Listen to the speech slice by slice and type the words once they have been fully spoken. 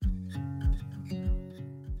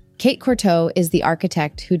Kate Courteau is the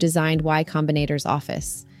architect who designed Y Combinator's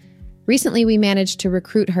office. Recently, we managed to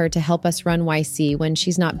recruit her to help us run YC when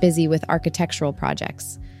she's not busy with architectural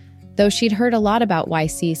projects. Though she'd heard a lot about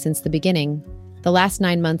YC since the beginning, the last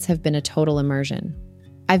 9 months have been a total immersion.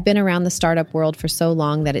 I've been around the startup world for so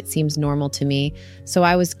long that it seems normal to me, so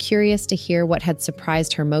I was curious to hear what had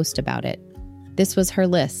surprised her most about it. This was her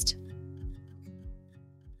list.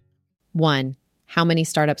 1. How many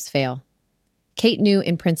startups fail? Kate knew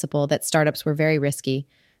in principle that startups were very risky,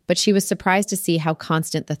 but she was surprised to see how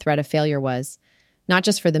constant the threat of failure was, not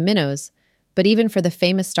just for the minnows, but even for the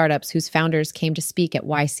famous startups whose founders came to speak at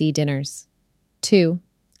YC dinners. 2.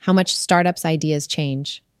 How much startups' ideas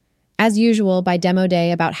change. As usual, by demo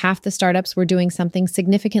day, about half the startups were doing something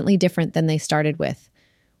significantly different than they started with.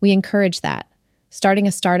 We encourage that. Starting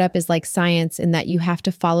a startup is like science in that you have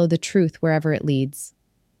to follow the truth wherever it leads.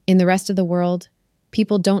 In the rest of the world,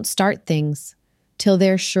 people don't start things till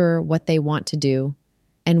they're sure what they want to do.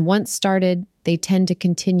 And once started, they tend to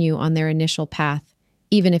continue on their initial path,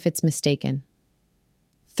 even if it's mistaken.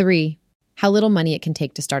 3. How little money it can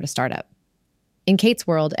take to start a startup. In Kate's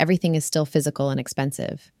world, everything is still physical and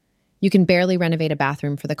expensive. You can barely renovate a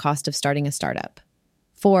bathroom for the cost of starting a startup.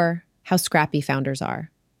 4. How scrappy founders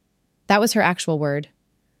are. That was her actual word.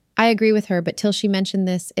 I agree with her, but till she mentioned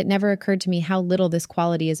this, it never occurred to me how little this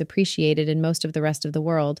quality is appreciated in most of the rest of the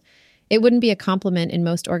world. It wouldn't be a compliment in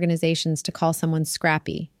most organizations to call someone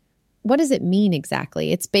scrappy. What does it mean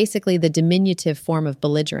exactly? It's basically the diminutive form of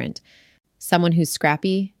belligerent. Someone who's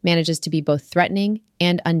scrappy manages to be both threatening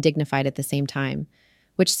and undignified at the same time,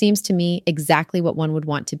 which seems to me exactly what one would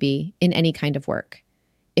want to be in any kind of work.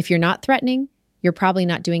 If you're not threatening, you're probably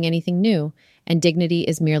not doing anything new, and dignity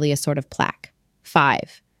is merely a sort of plaque.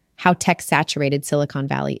 5. How tech-saturated Silicon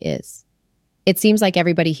Valley is. It seems like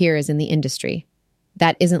everybody here is in the industry.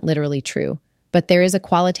 That isn't literally true, but there is a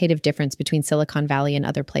qualitative difference between Silicon Valley and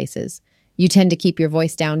other places. You tend to keep your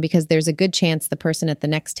voice down because there's a good chance the person at the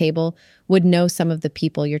next table would know some of the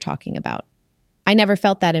people you're talking about. I never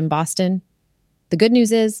felt that in Boston. The good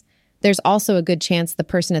news is, there's also a good chance the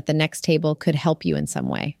person at the next table could help you in some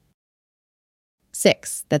way.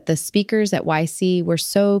 6. That the speakers at YC were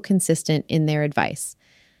so consistent in their advice.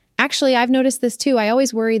 Actually, I've noticed this too. I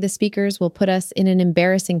always worry the speakers will put us in an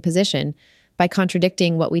embarrassing position by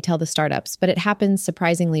contradicting what we tell the startups, but it happens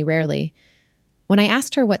surprisingly rarely. When I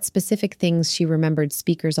asked her what specific things she remembered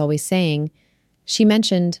speakers always saying, she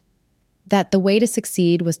mentioned that the way to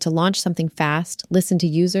succeed was to launch something fast, listen to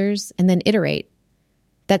users, and then iterate.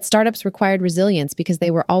 That startups required resilience because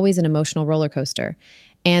they were always an emotional roller coaster,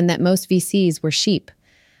 and that most VCs were sheep.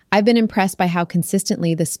 I've been impressed by how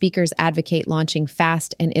consistently the speakers advocate launching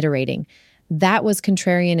fast and iterating. That was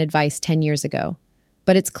contrarian advice 10 years ago,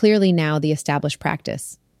 but it's clearly now the established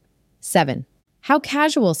practice. 7. How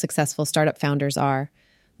casual successful startup founders are.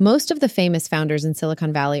 Most of the famous founders in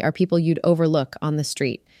Silicon Valley are people you'd overlook on the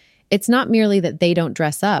street. It's not merely that they don't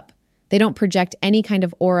dress up. They don't project any kind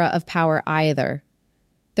of aura of power either.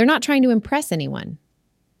 They're not trying to impress anyone.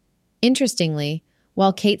 Interestingly,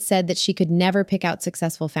 while Kate said that she could never pick out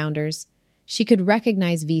successful founders, she could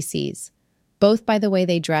recognize VCs, both by the way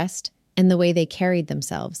they dressed and the way they carried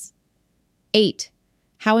themselves. 8.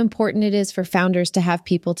 How important it is for founders to have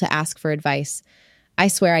people to ask for advice. I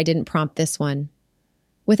swear I didn't prompt this one.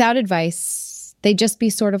 Without advice, they'd just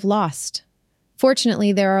be sort of lost.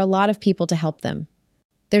 Fortunately, there are a lot of people to help them.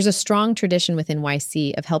 There's a strong tradition within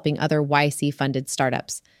YC of helping other YC-funded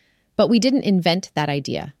startups, but we didn't invent that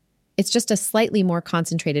idea. It's just a slightly more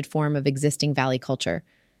concentrated form of existing Valley culture.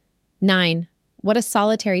 9. What a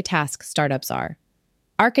solitary task startups are.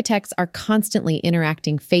 Architects are constantly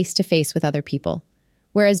interacting face-to-face with other people,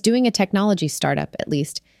 whereas doing a technology startup, at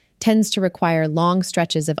least, tends to require long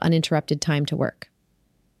stretches of uninterrupted time to work.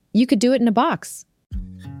 You could do it in a box.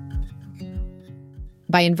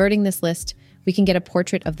 By inverting this list, we can get a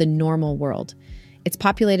portrait of the normal world. It's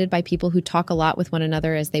populated by people who talk a lot with one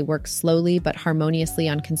another as they work slowly but harmoniously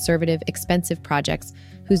on conservative, expensive projects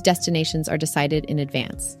whose destinations are decided in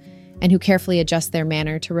advance, and who carefully adjust their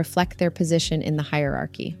manner to reflect their position in the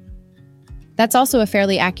hierarchy. That's also a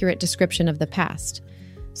fairly accurate description of the past.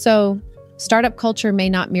 So, startup culture may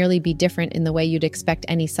not merely be different in the way you'd expect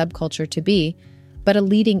any subculture to be, but a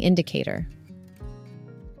leading indicator.